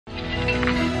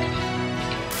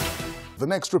The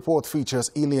next report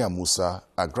features Ilya Musa,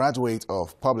 a graduate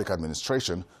of public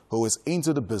administration who is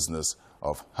into the business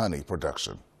of honey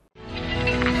production.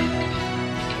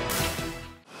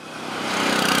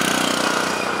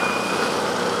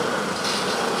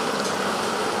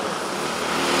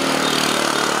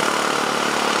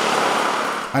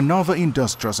 Another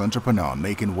industrious entrepreneur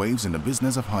making waves in the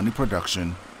business of honey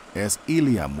production is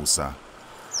Ilya Musa.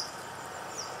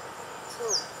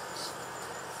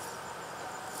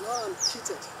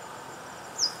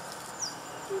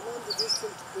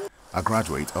 A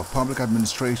graduate of public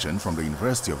administration from the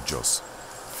University of Jos,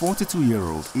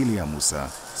 42-year-old Ilya Musa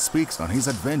speaks on his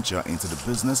adventure into the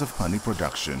business of honey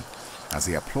production as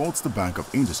he applauds the Bank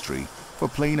of Industry for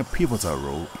playing a pivotal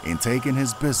role in taking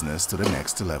his business to the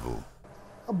next level.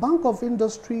 A Bank of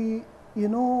Industry, you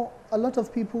know, a lot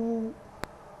of people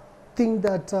think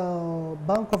that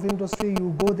Bank of Industry,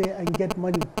 you go there and get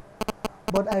money.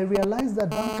 But I realized that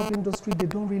Bank of Industry, they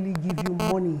don't really give you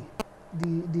money,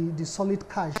 the solid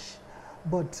cash,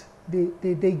 but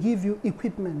they give you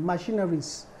equipment,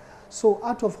 machineries. So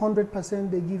out of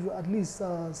 100%, they give you at least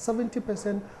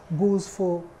 70% goes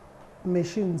for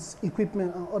machines,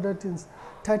 equipment and other things.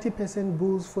 30%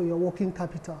 goes for your working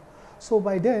capital. So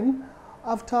by then,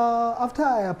 after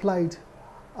I applied,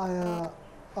 I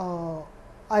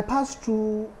passed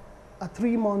through a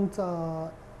 3-month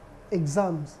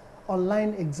exams,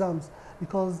 online exams,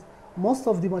 because most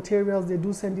of the materials, they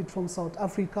do send it from South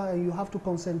Africa and you have to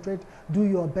concentrate, do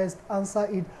your best, answer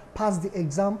it, pass the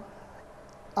exam.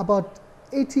 About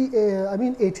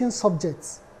 18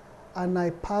 subjects, and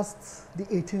I passed the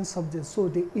 18 subjects. So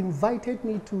they invited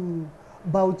me to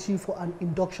Bauchi for an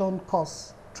induction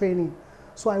course training.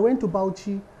 So I went to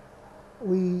Bauchi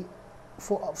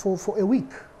for a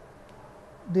week.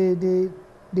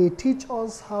 They teach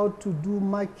us how to do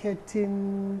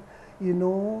marketing, you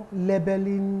know,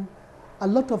 labeling, a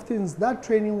lot of things. That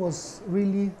training was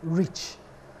really rich.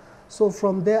 So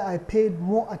from there, I paid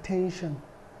more attention.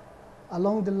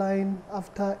 Along the line,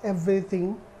 after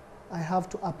everything, I have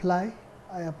to apply.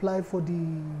 I applied for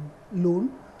the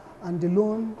loan. And the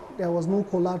loan, there was no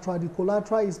collateral. The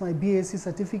collateral is my BSc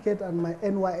certificate and my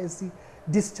NYSC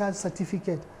discharge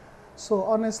certificate. So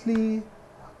honestly,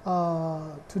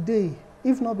 today,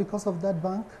 if not because of that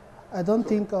bank, I don't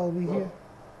think I'll be here.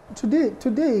 Today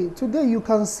you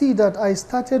can see that I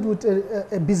started with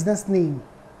a business name.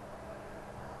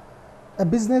 A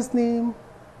business name,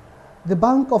 the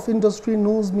Bank of Industry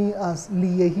knows me as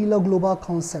Liyehila Global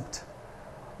Concept.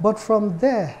 But from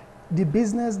there, the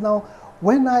business now,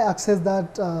 when I access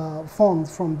that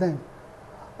funds from them,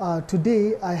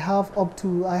 today I have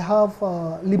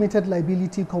limited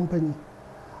liability company.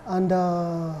 And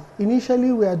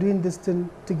initially we are doing this thing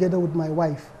together with my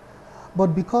wife.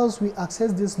 But because we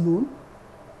access this loan,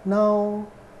 now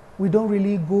we don't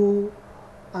really go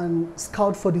and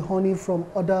scout for the honey from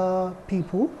other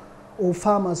people or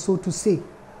farmers, so to say.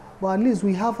 But at least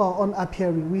we have our own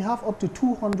apiary. We have up to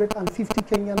 250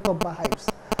 Kenyan top hives.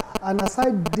 And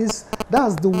aside this,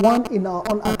 that's the one in our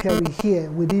own apiary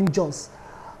here within Jos.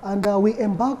 And we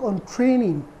embark on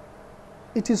training.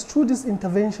 It is through this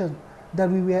intervention that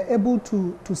we were able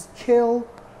to scale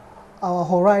our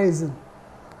horizon,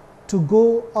 to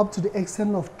go up to the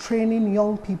extent of training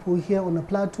young people here on the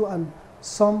plateau and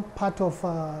some part of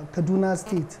Kaduna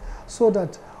State, so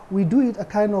that we do it a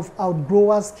kind of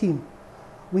outgrower scheme.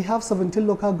 We have 17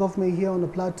 local government here on the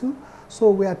plateau,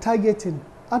 so we are targeting,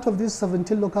 out of these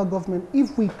 17 local government,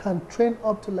 if we can train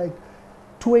up to like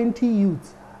 20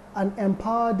 youths and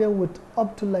empower them with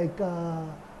up to like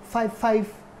five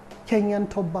Kenyan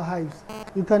top hives,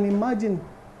 you can imagine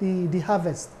the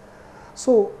harvest.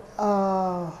 So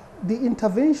the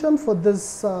intervention for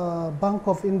this Bank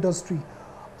of Industry,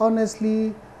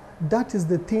 honestly, that is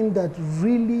the thing that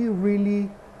really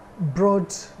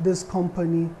brought this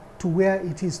company to where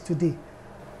it is today.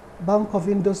 Bank of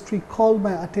Industry called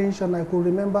my attention. I could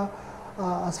remember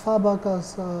as far back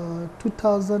as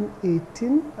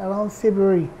 2018, around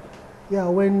February, yeah,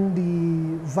 when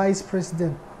the Vice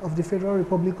President of the Federal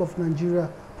Republic of Nigeria,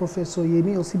 Professor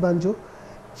Yemi Osibanjo,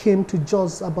 came to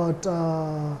Jos about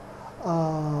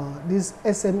this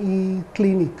SME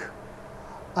clinic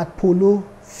at Polo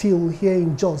Field here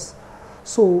in Jos.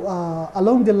 So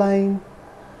along the line,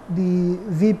 the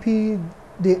VP,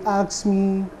 they asked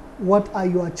me, what are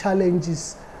your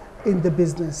challenges in the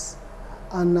business?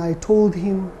 And I told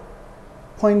him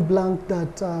point blank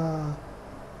that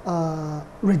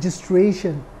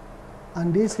registration.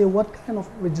 And they say, what kind of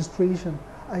registration?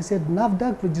 I said,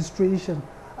 NAFDAC registration.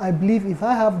 I believe if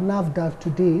I have NAFDAC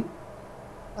today,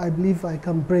 I believe I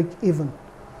can break even.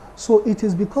 So it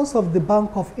is because of the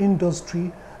Bank of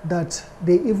Industry that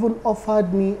they even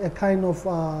offered me a kind of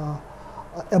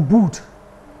a booth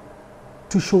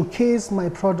to showcase my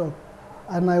product.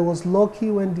 And I was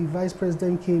lucky when the vice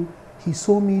president came, he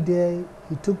saw me there,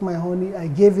 he took my honey, I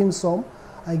gave him some,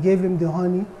 I gave him the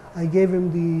honey, I gave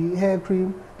him the hair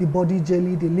cream, the body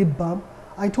jelly, the lip balm.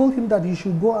 I told him that he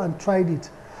should go and try it.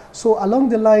 So along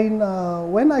the line,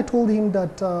 when I told him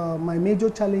that my major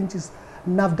challenge is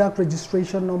NAFDAC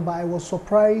registration number, I was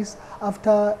surprised.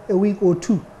 After a week or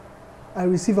two, I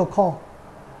received a call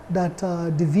that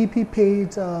the VP paid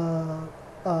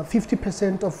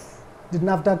 50% of the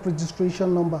NAFDAC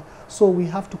registration number. So we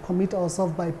have to commit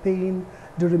ourselves by paying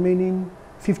the remaining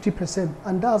 50%.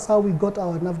 And that's how we got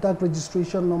our NAFDAC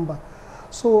registration number.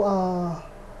 So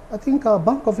I think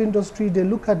Bank of Industry, they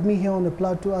look at me here on the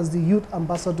plateau as the youth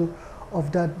ambassador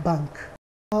of that bank.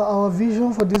 Our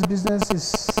vision for this business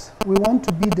is we want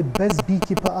to be the best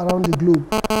beekeeper around the globe.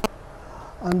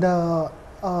 And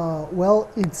well,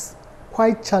 it's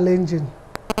quite challenging.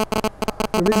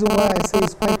 The reason why I say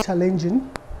it's quite challenging,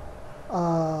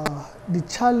 the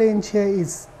challenge here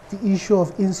is the issue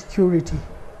of insecurity,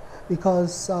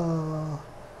 because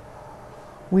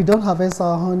we don't harvest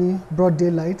our honey broad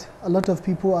daylight. A lot of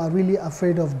people are really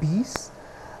afraid of bees.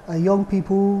 Young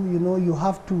people, you know, you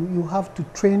have to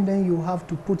train them, you have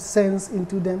to put sense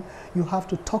into them, you have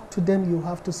to talk to them, you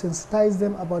have to sensitize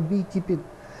them about beekeeping.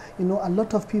 You know, a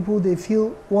lot of people, they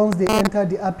feel once they enter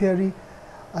the apiary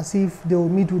as if they will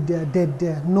meet with their dead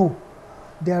there. No,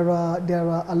 there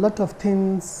are a lot of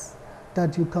things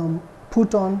that you can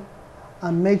put on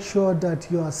and make sure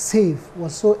that you are safe.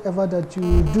 Whatsoever that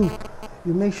you do,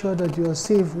 you make sure that you are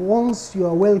safe. Once you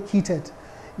are well kitted,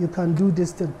 you can do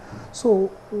this thing. So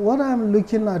what I'm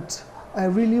looking at, I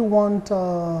really want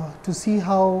to see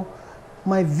how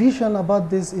my vision about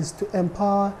this is to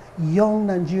empower young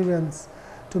Nigerians,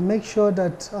 to make sure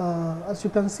that, as you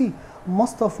can see,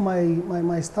 most of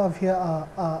my staff here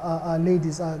are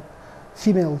ladies, are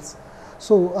females.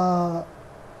 So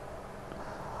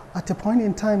at a point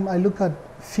in time, I look at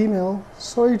female,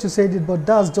 sorry to say it, but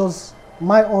that's just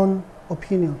my own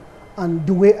opinion and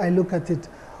the way I look at it.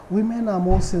 Women are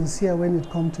more sincere when it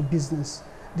comes to business.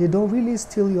 They don't really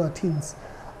steal your things.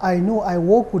 I know I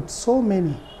work with so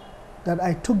many that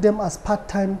I took them as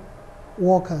part-time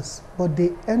workers, but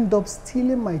they end up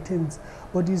stealing my things.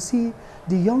 But you see,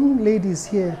 the young ladies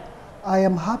here, I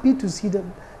am happy to see that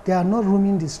they are not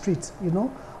roaming the streets, you know,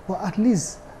 but at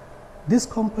least this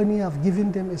company have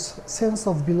given them a sense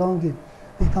of belonging.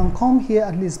 They can come here,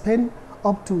 at least spend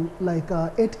up to like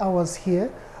 8 hours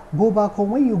here, go back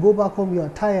home. When you go back home, you are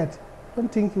tired. Don't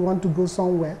think you want to go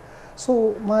somewhere.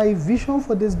 So my vision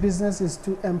for this business is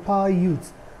to empower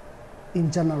youth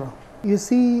in general. You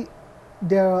see,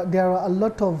 there are a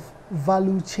lot of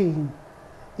value chain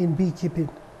in beekeeping.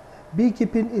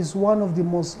 Beekeeping is one of the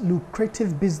most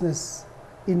lucrative business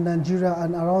in Nigeria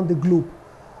and around the globe.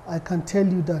 I can tell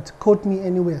you that, quote me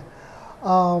anywhere.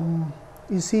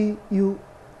 You see, you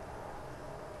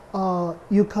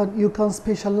can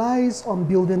specialize on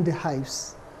building the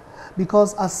hives,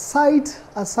 because aside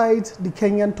the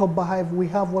Kenyan top-bar hive, we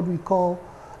have what we call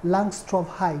Langstroth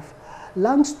hive.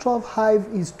 Langstroth hive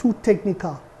is too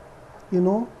technical, you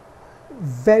know,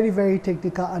 very, very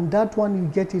technical, and that one you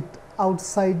get it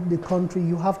outside the country,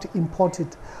 you have to import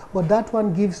it. But that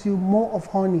one gives you more of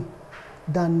honey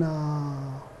than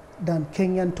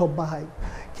Kenyan top-bar hive.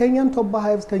 Kenyan top-bar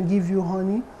hives can give you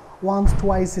honey once,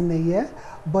 twice in a year,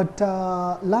 but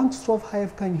Langstroth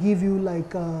hive can give you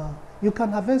like, you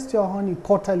can harvest your honey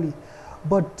quarterly,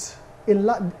 but in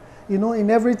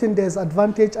everything there's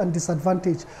advantage and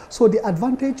disadvantage. So the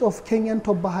advantage of Kenyan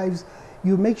top-bar hives,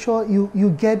 you make sure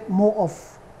you get more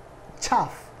of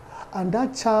chaff, and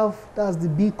that chaff, that's the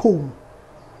bee comb.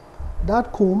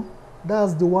 That comb,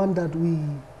 that's the one that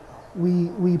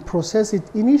we process it.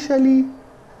 Initially,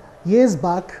 years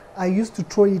back, I used to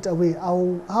throw it away.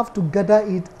 I'll have to gather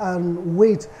it and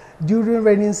wait during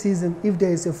rainy season. If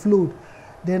there is a flood,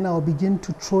 then I'll begin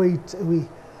to throw it away.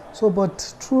 So,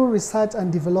 but through research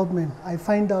and development, I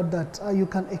find out that you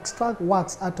can extract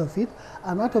wax out of it,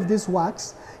 and out of this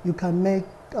wax, you can make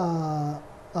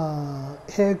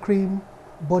hair cream,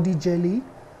 body jelly,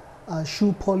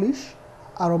 shoe polish,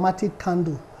 aromatic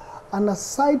candle. And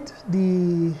aside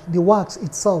the wax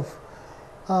itself,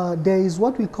 there is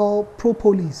what we call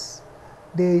propolis,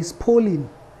 there is pollen,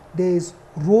 there is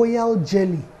royal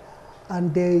jelly,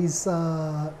 and there is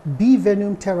bee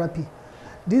venom therapy.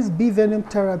 This bee venom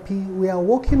therapy, we are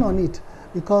working on it,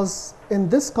 because in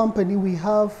this company we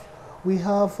have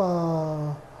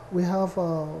a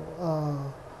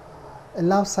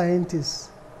lab scientist,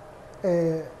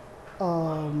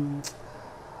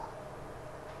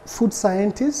 food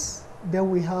scientists, then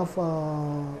we have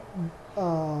a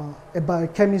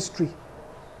biochemistry,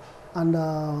 and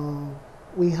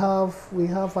we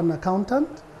have an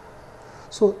accountant.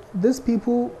 So these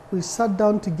people, we sat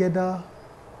down together,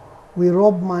 we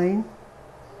rubbed mind,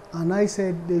 and I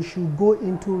said they should go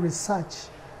into research.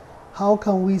 How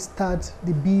can we start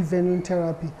the bee venom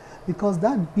therapy? Because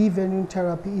that bee venom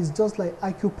therapy is just like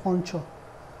acupuncture.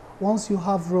 Once you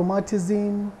have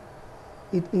rheumatism,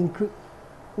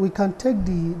 we can take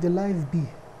the live bee,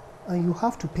 and you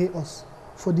have to pay us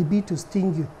for the bee to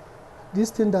sting you.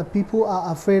 This thing that people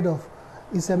are afraid of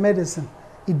is a medicine.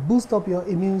 It boosts up your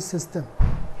immune system.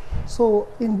 So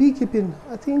in beekeeping,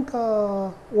 I think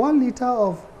 1 liter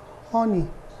of honey,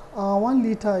 1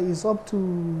 liter is up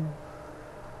to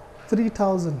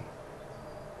 3,000.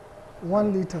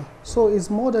 1 liter. So it's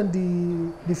more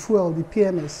than the fuel, the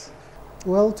PMS.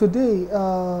 Well, today,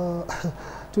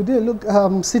 today, look,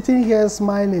 I'm sitting here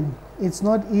smiling. It's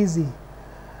not easy.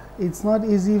 It's not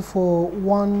easy for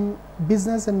one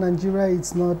business in Nigeria.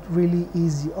 It's not really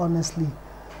easy, honestly.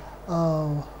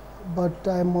 But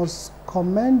I must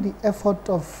commend the effort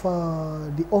of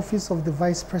the Office of the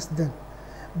Vice President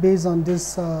based on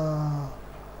this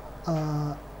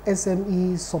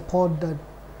SME support that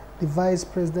the Vice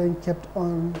President kept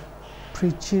on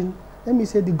preaching. Let me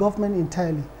say the government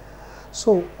entirely.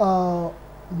 So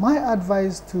my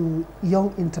advice to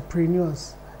young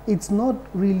entrepreneurs, it's not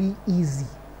really easy.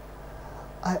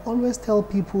 I always tell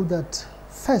people that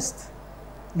first,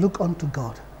 look unto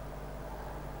God.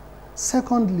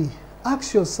 Secondly,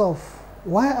 ask yourself,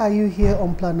 why are you here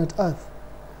on planet Earth?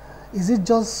 Is it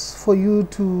just for you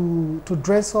to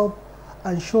dress up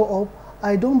and show up?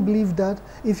 I don't believe that.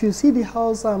 If you see the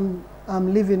house I'm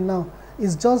living now,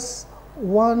 it's just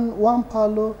one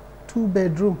parlor, 2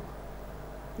 bedroom.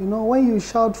 You know, when you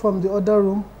shout from the other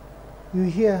room, you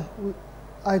hear,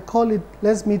 I call it,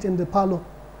 let's meet in the parlor.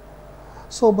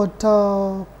 So, but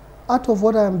out of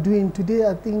what I'm doing today,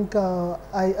 I think a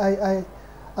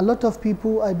lot of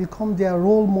people, I become their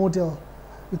role model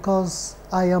because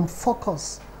I am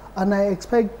focused, and I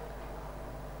expect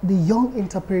the young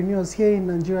entrepreneurs here in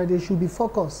Nigeria, they should be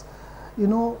focused. You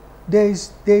know, there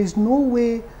is no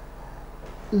way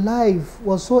life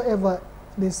whatsoever,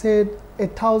 they said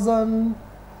 1,000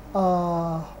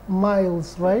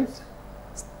 miles, right?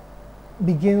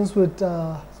 Begins with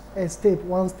a step,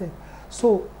 1 step.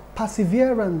 So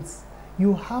perseverance,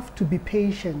 you have to be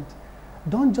patient.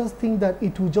 Don't just think that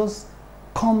it will just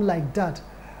come like that.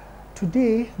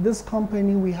 Today, this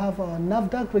company, we have a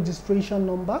NAFDAC registration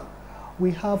number,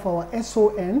 we have our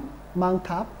SON,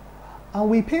 MANCAP, and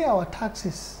we pay our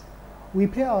taxes. We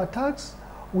pay our tax,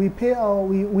 we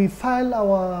file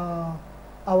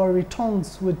our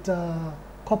returns with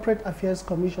Corporate Affairs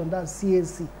Commission, that's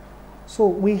CAC. So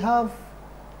we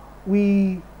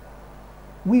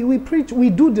preach, we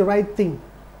do the right thing.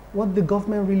 What the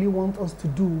government really wants us to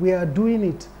do, we are doing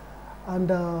it. And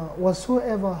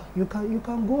whatsoever, you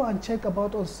can go and check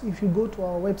about us. If you go to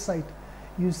our website,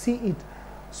 you see it.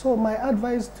 So my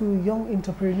advice to young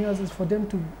entrepreneurs is for them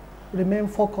to remain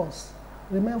focused.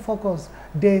 Remain focused.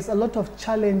 There's a lot of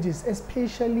challenges,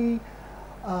 especially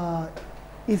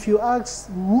if you ask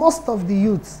most of the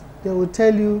youths, they will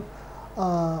tell you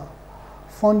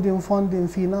funding,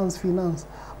 finance.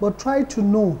 But try to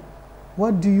know,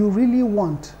 what do you really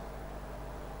want?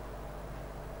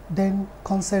 Then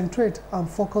concentrate and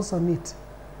focus on it.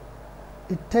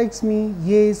 It takes me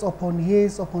years upon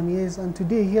years upon years, and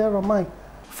today here am I.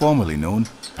 Formerly known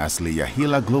as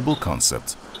Liyahila Global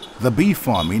Concept, the bee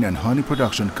farming and honey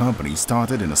production company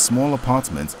started in a small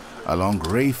apartment along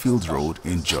Greyfield Road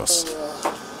in Jos.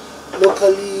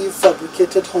 Locally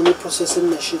fabricated honey processing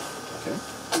machine. Okay.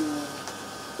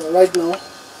 But right now,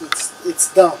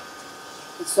 it's down.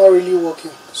 It's not really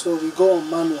working, so we go on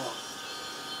manual.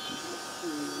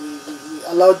 We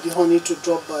allowed the honey to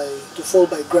fall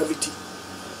by gravity.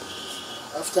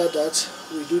 After that,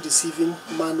 we do the sieving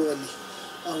manually,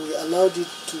 and we allowed it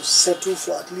to settle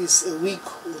for at least a week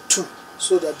or 2,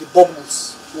 so that the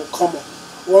bubbles will come up.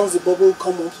 Once the bubble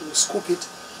come up, we scoop it,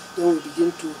 then we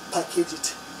begin to package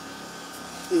it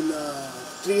in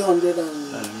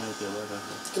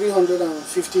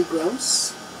 350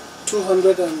 grams,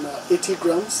 280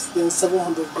 grams, then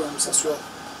 700 grams as well.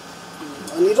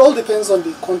 And it all depends on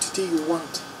the quantity you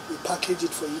want. We package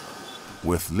it for you.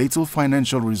 With little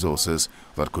financial resources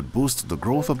that could boost the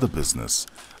growth of the business,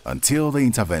 until the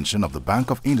intervention of the Bank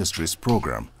of Industries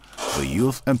program, the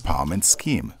Youth Empowerment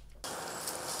Scheme.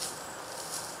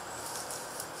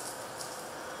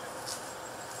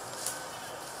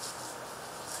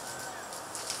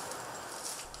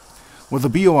 With the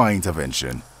BOI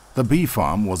intervention, The bee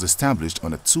farm was established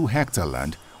on a 2-hectare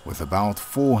land with about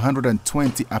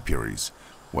 420 apiaries,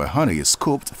 where honey is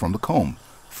scooped from the comb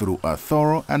through a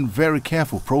thorough and very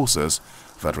careful process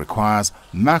that requires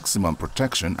maximum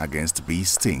protection against bee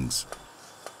stings.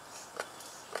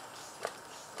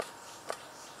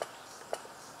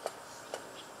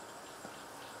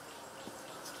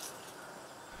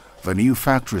 The new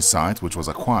factory site, which was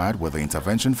acquired with the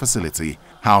intervention facility,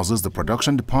 houses the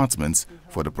production departments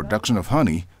for the production of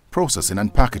honey, processing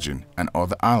and packaging, and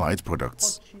other allied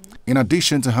products. In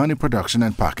addition to honey production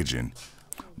and packaging,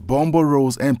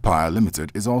 Bomborose Empire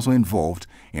Limited is also involved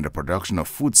in the production of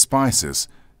food spices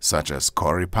such as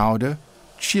curry powder,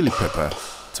 chili pepper,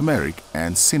 turmeric,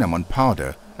 and cinnamon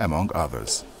powder, among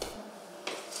others.